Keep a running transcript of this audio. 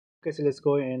Okay, so let's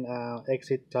go and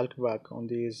exit Talkback on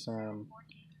this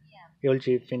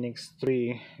LG Phoenix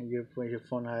 3. Your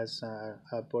phone has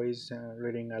a voice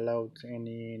reading aloud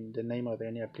the name of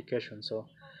any application. So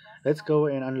let's go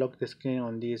and unlock the screen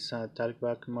on this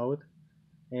Talkback mode,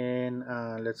 and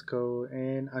let's go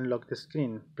and unlock the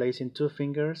screen. Place in two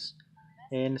fingers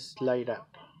and slide up.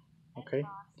 Okay.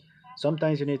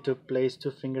 Sometimes you need to place two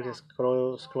fingers and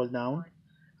scroll down.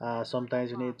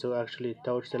 Sometimes you need to actually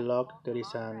touch the lock. There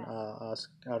is a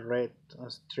red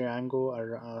triangle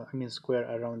or I mean square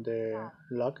around the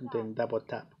lock. Then double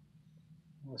tap.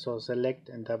 So select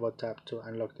and double tap to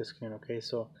unlock the screen. Okay,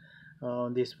 so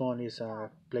on this phone is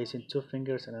placing two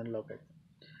fingers and unlock it.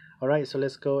 Alright, so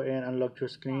let's go and unlock your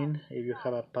screen. If you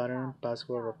have a pattern,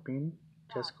 password, or PIN,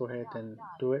 just go ahead and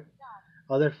do it.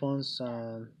 Other phones,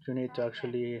 you need to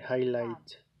actually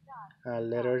highlight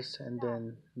letters and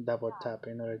then double tap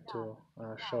in order to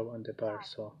show on the bar.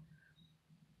 So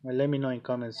let me know in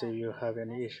comments if you have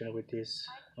any issue with this.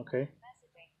 Okay,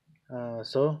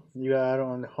 so you are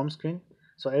on the home screen.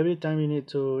 So every time you need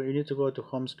to go to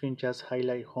home screen, just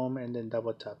highlight home and then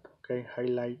double tap. Okay,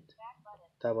 highlight,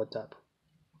 double tap.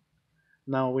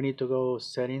 Now we need to go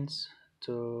settings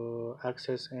to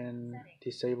access and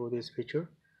disable this feature.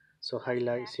 So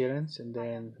highlight settings and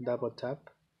then double tap,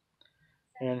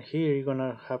 and here you're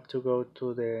gonna have to go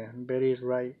to the very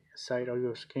right side of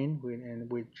your screen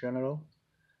with general.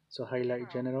 So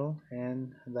highlight general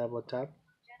and double tap.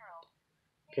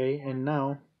 Okay, and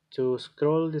now to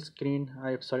scroll the screen,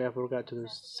 I'm sorry, I forgot to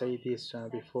say this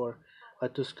before,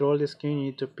 but to scroll the screen you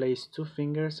need to place two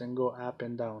fingers and go up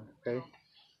and down. Okay,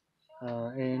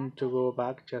 and to go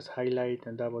back, just highlight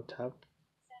and double tap.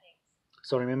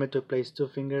 So remember to place two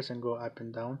fingers and go up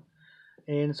and down.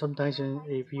 And sometimes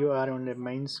if you are on the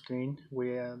main screen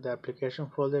where the application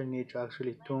folder, you need to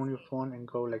actually turn your phone and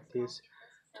go like this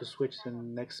to switch to the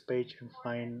next page and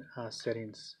find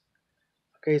settings.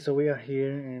 Okay, so we are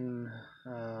here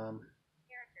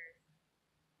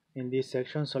in this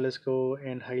section, so let's go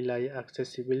and highlight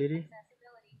accessibility.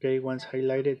 Okay, once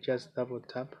highlighted, just double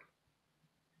tap,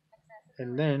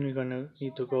 and then we're gonna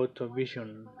need to go to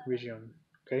vision.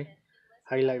 Okay,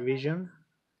 highlight vision,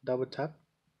 double tap,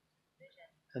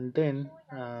 and then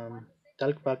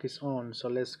talkback is on, so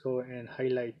let's go and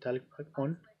highlight talkback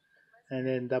on and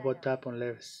then double tap on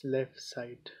left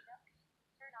side.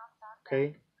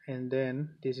 Okay, and then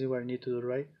this is what I need to do,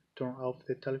 right? Turn off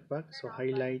the talkback, so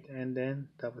highlight and then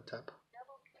double tap.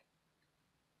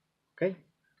 Okay,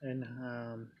 and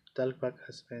talkback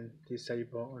has been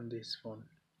disabled on this phone.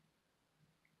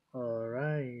 All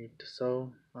right,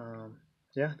 so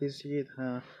yeah, this is it.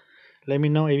 Let me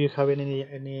know if you have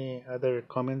any other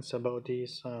comments about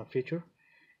this feature,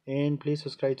 and please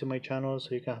subscribe to my channel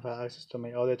so you can have access to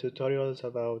my other tutorials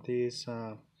about this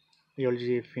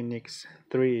LG Phoenix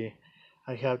 3.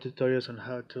 I have tutorials on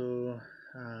how to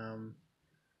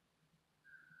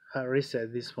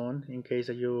reset this phone in case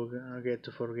that you get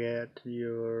to forget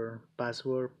your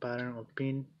password, pattern, or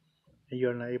PIN, and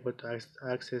you're not able to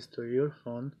access to your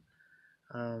phone.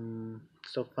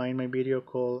 So find my video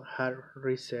called Hard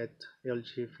Reset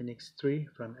LG Phoenix 3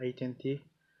 from AT&T.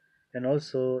 And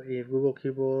also, if Google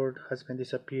Keyboard has been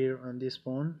disappeared on this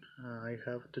phone, I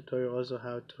have a tutorial also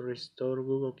how to restore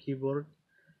Google Keyboard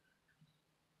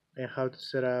and how to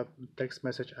set up text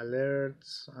message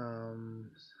alerts,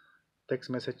 text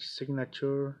message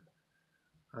signature,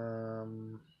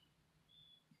 um,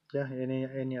 yeah,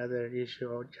 any other issue,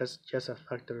 or just a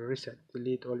factory reset.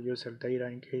 Delete all user data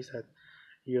in case that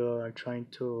you are trying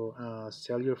to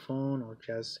sell your phone, or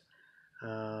just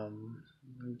um,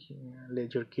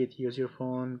 let your kid use your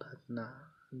phone, but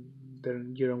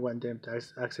then you don't want them to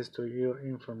access to your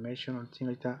information or things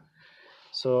like that.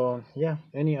 So yeah,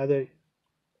 any other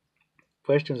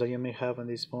questions that you may have on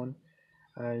this phone,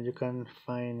 you can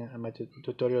find my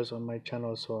tutorials on my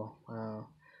channel. So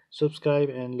subscribe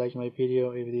and like my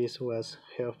video if this was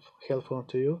helpful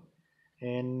to you,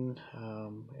 and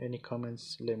any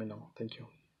comments, let me know. Thank you.